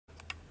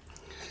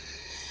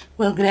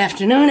Well, good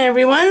afternoon,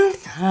 everyone.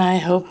 I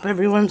hope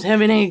everyone's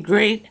having a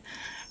great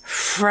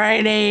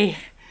Friday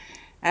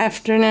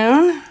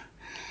afternoon.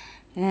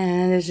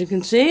 And as you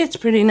can see, it's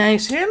pretty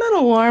nice here. A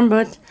little warm,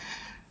 but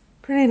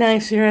pretty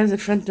nice here as the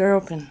front door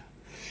open.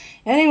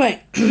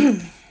 Anyway,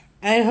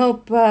 I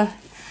hope,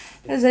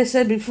 as I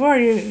said before,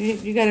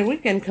 you got a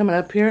weekend coming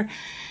up here.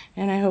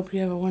 And I hope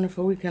you have a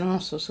wonderful weekend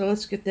also. So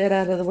let's get that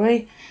out of the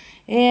way.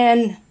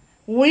 And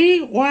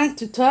we want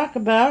to talk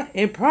about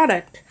a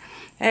product.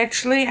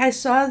 Actually, I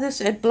saw this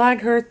at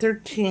Blog Her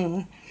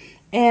 13,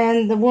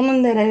 and the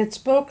woman that I had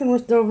spoken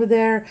with over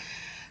there,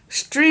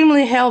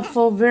 extremely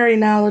helpful, very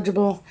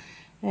knowledgeable,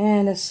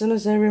 and as soon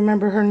as I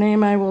remember her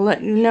name, I will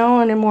let you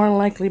know, and it more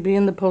likely be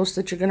in the post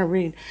that you're going to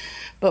read.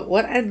 But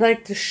what I'd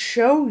like to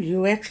show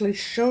you, actually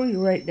show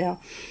you right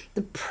now,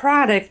 the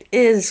product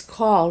is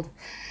called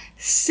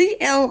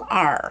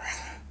CLR,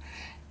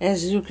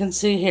 as you can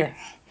see here.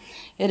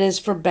 It is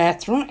for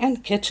bathroom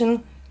and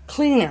kitchen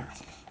cleaner.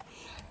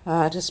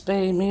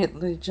 Displayed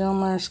immediately,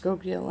 Gilmar,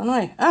 Skokie,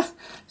 Illinois.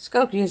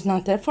 Skokie is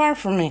not that far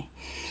from me.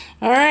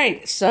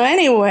 Alright, so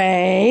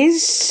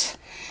anyways,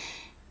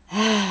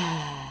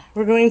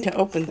 we're going to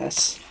open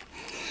this.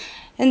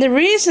 And the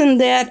reason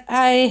that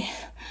I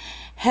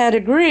had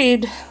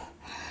agreed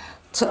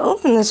to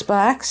open this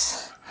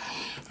box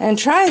and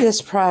try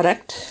this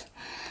product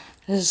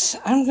is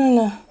I'm going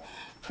to,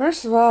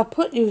 first of all,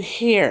 put you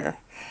here.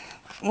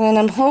 And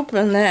I'm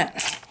hoping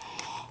that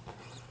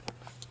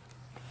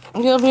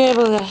you'll be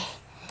able to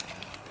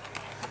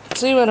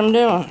see what I'm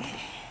doing.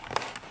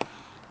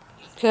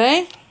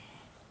 Okay?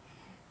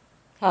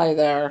 Hi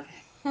there.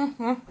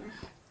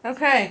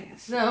 Okay,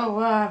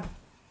 so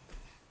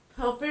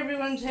hope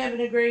everyone's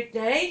having a great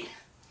day.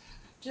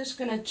 Just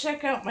gonna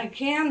check out my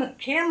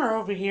camera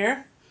over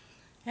here.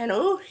 And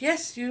oh,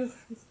 yes, you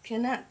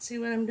cannot see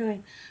what I'm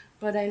doing,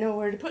 but I know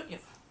where to put you.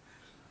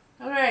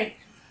 Alright,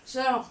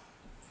 so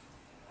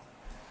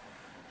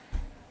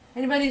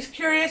anybody's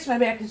curious, my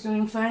back is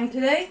doing fine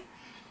today.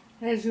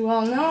 As you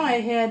all know, I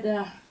had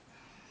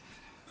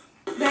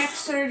back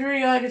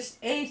surgery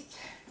August 8th.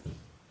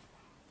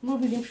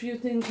 Moving a few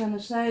things on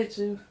the side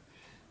so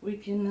we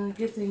can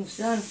get things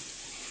done.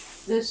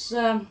 This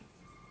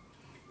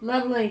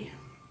lovely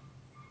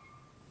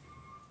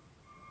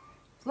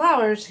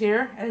flowers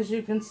here, as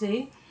you can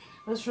see,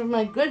 was from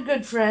my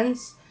good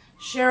friends,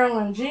 Cheryl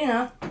and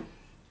Gina.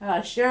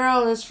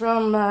 Cheryl is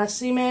from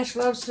C-Mash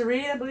Loves to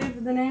Read, I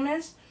believe the name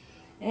is.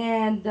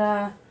 And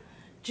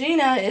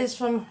Gina is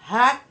from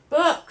Hot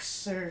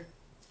Books, or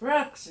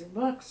Brooks, or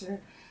Books, or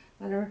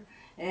whatever.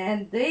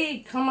 And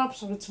they come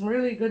up with some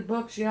really good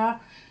books, y'all.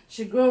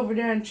 Should go over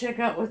there and check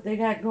out what they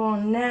got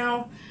going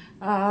now.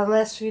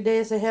 Last few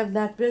days I have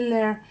not been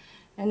there.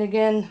 And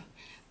again,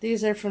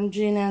 these are from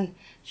Gina and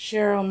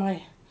Cheryl,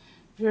 my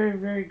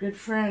very good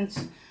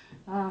friends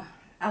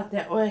out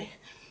that way.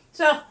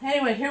 So,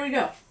 anyway, here we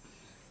go.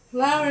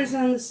 Flowers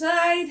on the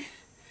side.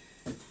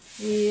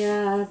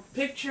 The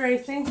picture, I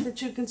think,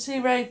 that you can see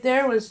right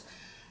there was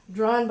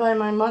drawn by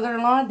my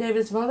mother-in-law,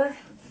 David's mother.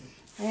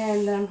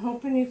 And I'm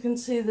hoping you can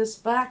see this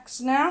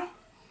box now.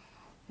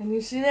 Can you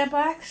see that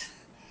box?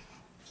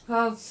 It's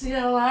called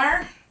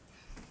CLR.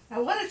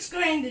 Now what it's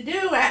going to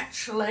do,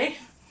 actually,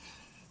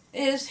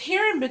 is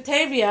here in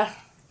Batavia,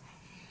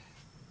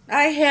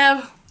 I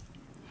have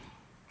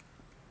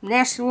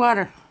nasty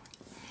water.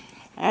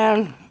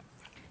 And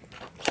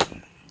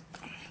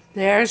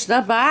there's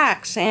the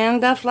box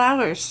and the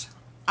flowers.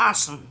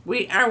 Awesome.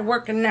 We are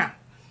working now.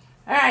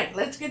 Alright,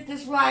 let's get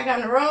this vlog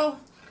on the road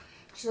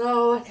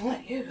so I can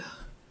let you go.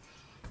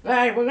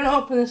 Alright, we're going to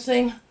open this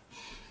thing.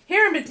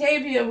 Here in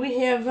Batavia we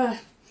have,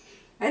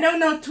 I don't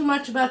know too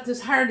much about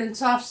this hard and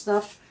soft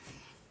stuff,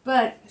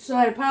 but so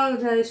I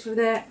apologize for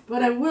that.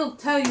 But I will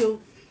tell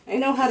you, I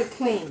know how to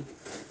clean.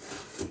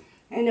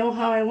 I know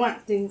how I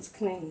want things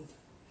cleaned.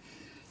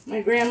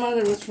 My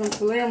grandmother was from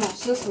Palermo,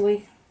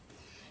 Sicily.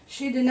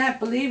 She did not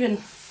believe in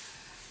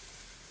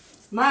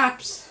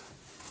mops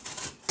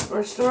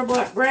or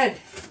store-bought bread.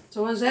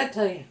 So what does that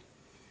tell you?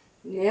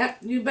 Yep,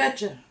 you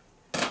betcha.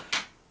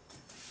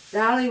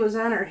 Dolly was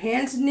on her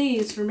hands and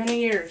knees for many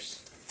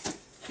years.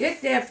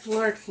 Get that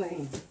floor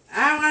clean.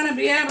 I want to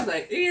be able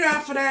to eat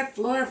off of that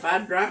floor if I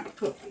drop a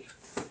cookie.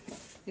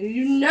 And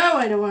you know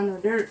I don't want no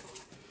dirt.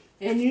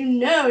 And you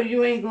know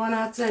you ain't going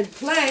outside to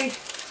play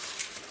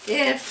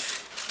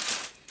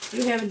if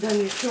you haven't done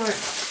your chores.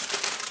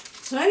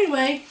 So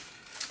anyway,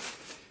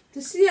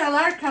 the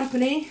CLR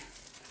company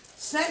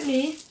sent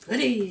me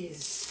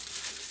goodies.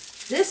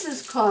 This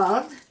is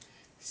called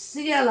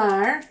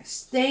CLR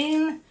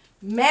Stain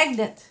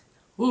Magnet.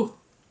 Ooh,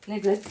 isn't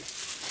that good?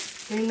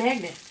 Stain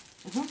Magnet.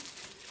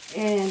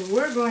 And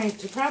we're going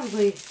to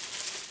probably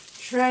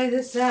try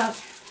this out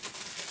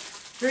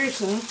very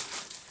soon.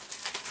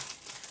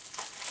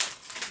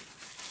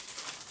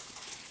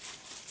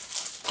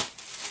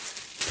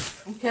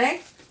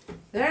 Okay,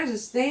 there's a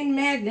stain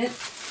magnet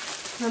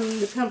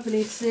from the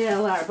company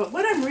CLR. But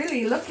what I'm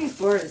really looking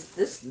for is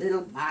this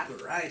little bottle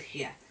right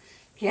here.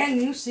 Can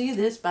you see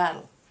this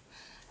bottle?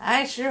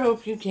 I sure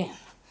hope you can.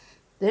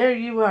 There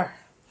you are.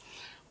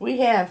 we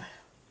have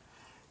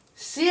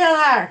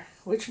CLR,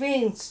 which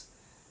means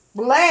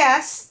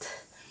blast,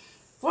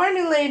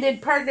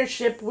 formulated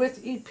partnership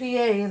with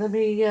EPA. Let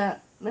me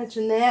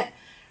mention that.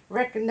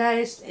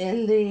 Recognized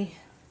in the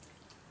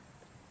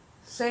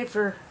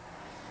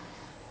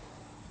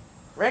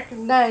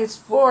recognized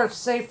for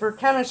safer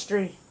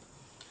chemistry.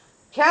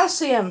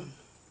 Calcium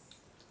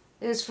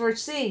is for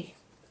C.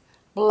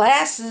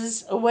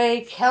 Blasts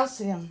away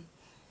calcium.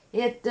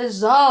 It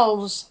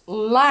dissolves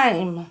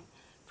lime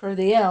for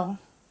the L.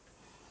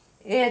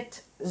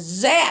 It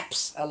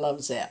zaps. I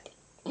love zap.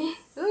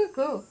 Ooh,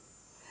 cool.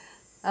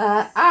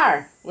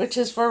 R, which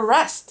is for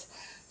rust.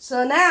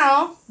 So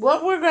now,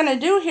 what we're going to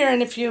do here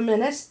in a few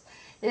minutes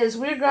is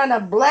we're going to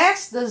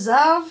blast,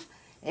 dissolve,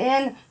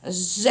 and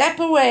zap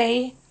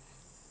away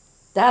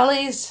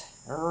Dolly's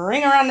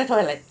ring around the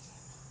toilet.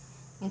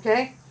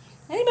 Okay?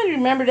 Anybody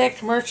remember that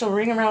commercial,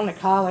 ring around the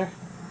collar?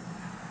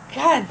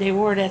 God, they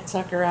wore that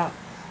sucker out.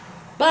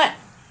 But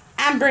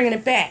I'm bringing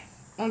it back.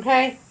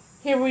 Okay?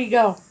 Here we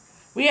go.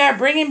 We are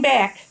bringing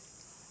back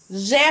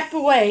zap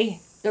away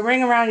the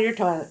ring around your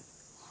toilet.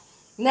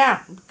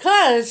 Now,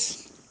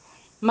 because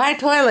my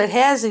toilet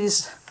has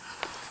these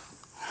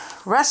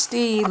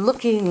rusty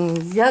looking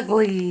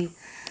yuggly,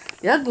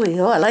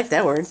 oh, I like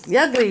that word,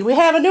 yuggly. We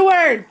have a new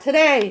word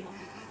today.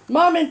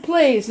 Moment,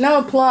 please, no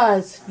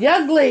applause.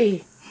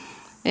 Yuggly.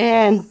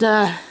 And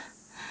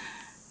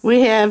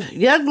we have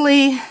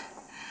yuggly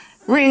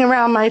ring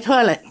around my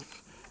toilet.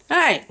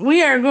 Alright,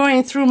 we are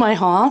going through my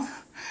hall.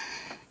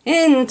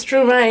 In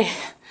through my,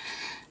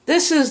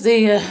 this is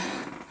the,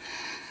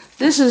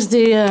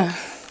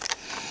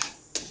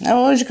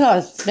 now what would you call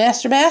it?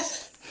 Master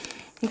bath?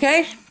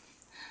 Okay?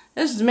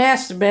 This is the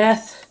master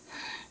bath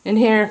in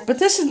here. But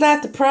this is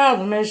not the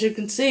problem. As you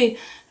can see, I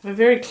have a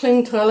very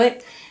clean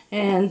toilet.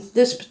 And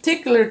this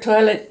particular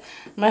toilet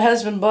my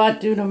husband bought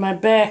due to my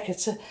back.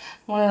 It's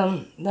one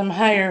of them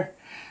higher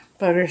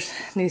buggers.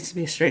 Needs to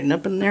be straightened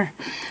up in there.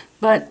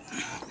 But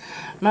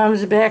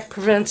Mom's back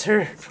prevents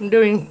her from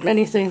doing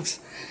many things.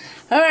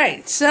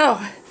 Alright, so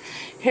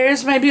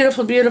here's my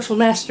beautiful, beautiful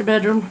master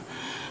bedroom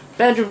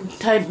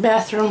type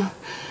bathroom.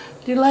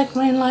 Do you like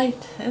my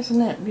light? Isn't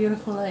that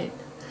beautiful light?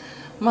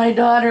 My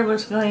daughter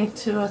was going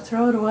to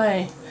throw it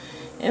away.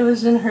 It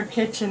was in her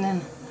kitchen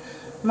and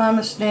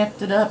Mama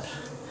snapped it up.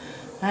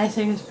 I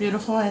think it's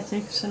beautiful. I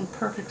think it's in a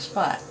perfect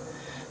spot.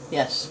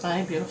 Yes,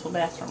 my beautiful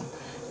bathroom.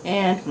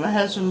 And my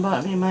husband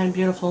bought me my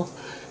beautiful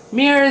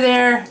mirror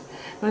there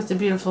with the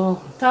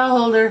beautiful towel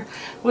holder,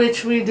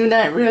 which we do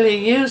not really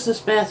use this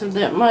bathroom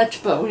that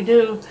much, but we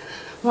do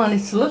want it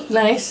to look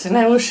nice. And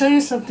I will show you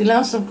something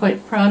else I'm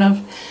quite proud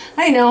of.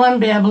 I know I'm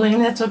babbling.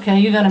 That's okay.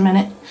 You got a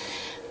minute.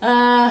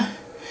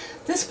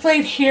 This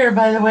plate here,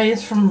 by the way,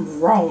 is from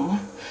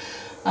Rome.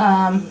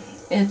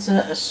 It's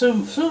a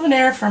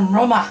souvenir from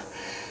Roma.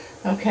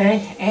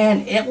 Okay,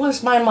 and it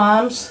was my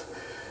mom's,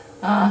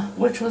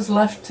 which was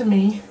left to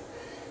me,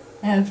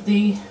 of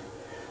the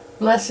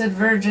Blessed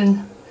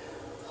Virgin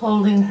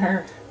holding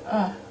her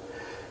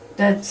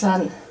dead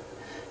son,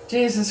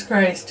 Jesus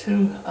Christ,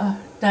 who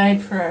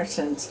died for our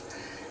sins.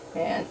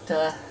 And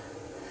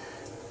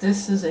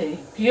this is a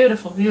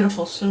beautiful,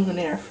 beautiful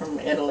souvenir from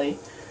Italy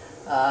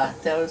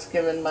that was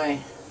given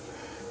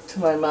to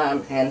my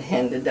mom and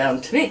handed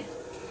down to me.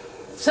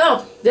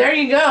 So, there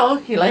you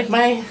go. You like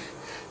my...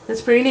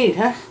 That's pretty neat,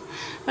 huh?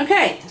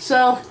 Okay,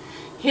 so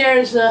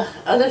here's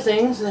other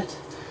things that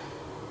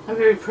I'm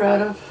very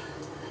proud of.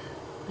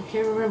 I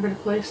can't remember the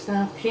place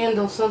now.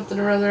 Candle something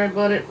or other. I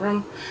bought it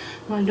from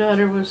my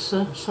daughter was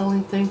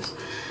selling things.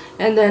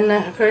 And then,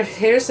 of course,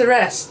 here's the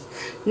rest.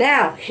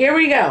 Now, here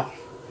we go.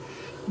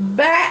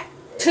 Back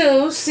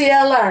to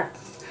CLR.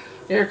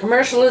 Your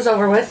commercial is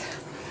over with.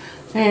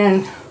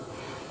 And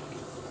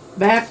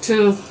back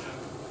to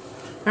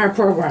our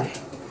program.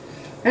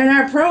 And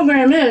our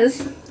program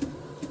is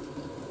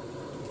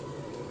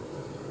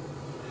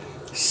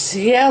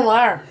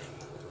CLR.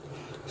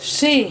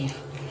 C,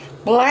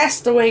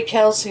 blast away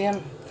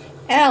calcium.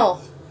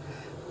 L,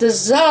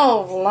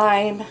 dissolve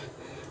lime.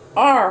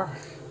 R,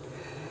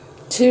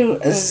 to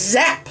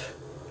zap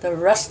the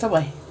rust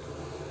away.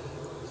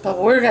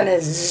 But we're going to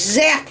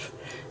zap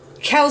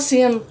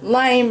calcium,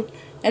 lime,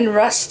 and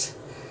rust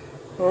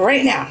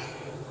right now.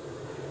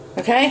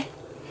 Okay?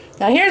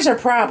 Now here's our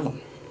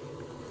problem.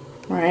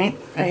 Right?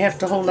 I have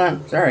to hold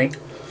on. Sorry.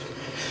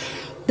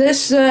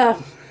 This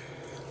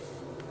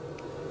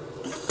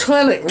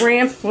toilet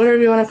ramp, whatever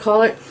you want to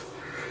call it,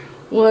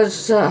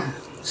 was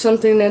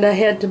something that I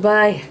had to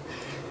buy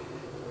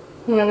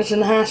when I was in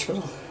the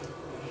hospital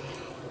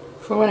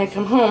for when I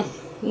come home.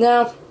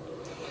 Now,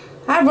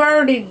 I've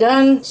already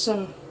done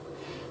some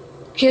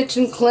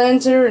kitchen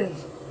cleanser and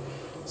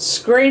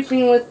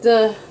scraping with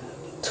the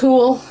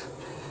tool,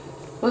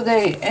 with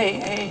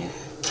a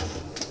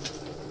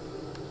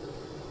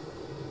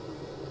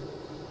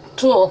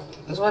tool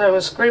is what I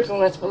was scraping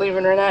with, believe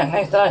it or not. And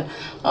I thought,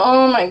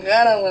 oh my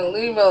god, I'm going to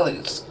leave all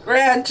these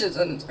scratches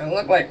and it's going to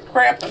look like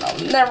crap and I'll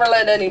never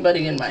let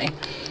anybody in my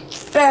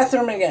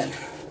bathroom again.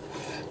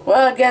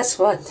 Well, guess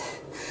what?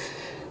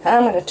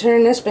 I'm going to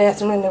turn this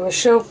bathroom into a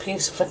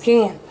showpiece if I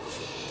can.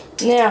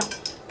 Now,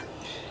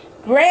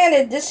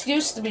 granted, this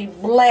used to be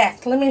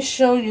black. Let me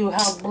show you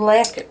how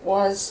black it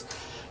was.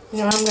 You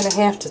know, I'm going to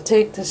have to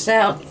take this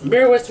out.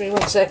 Bear with me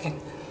 1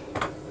 second.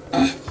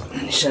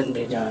 I shouldn't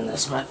be doing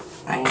this, but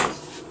I am.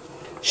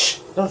 Shh,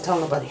 don't tell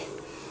nobody.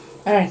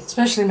 Alright,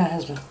 especially my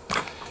husband.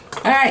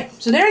 Alright,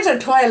 so there's our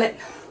toilet.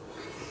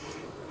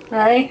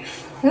 Alright,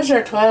 here's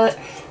our toilet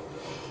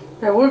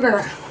that we're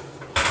going to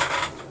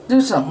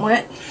do something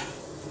with.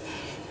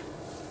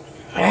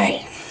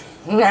 Alright,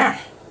 now,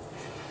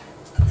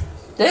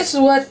 this is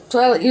what the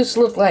toilet used to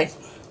look like.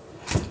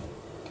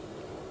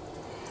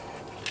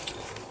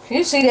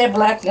 You see that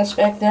blackness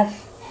back there?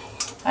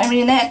 I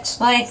mean,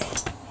 that's like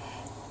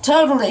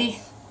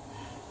totally,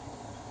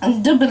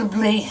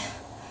 indubitably,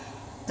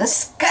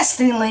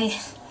 disgustingly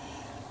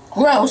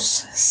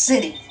gross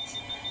city.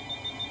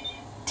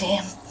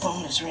 Damn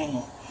phone is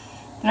ringing.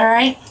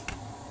 Alright?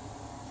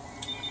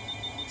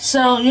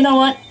 So, you know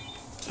what?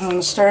 I'm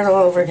going to start all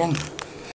over again.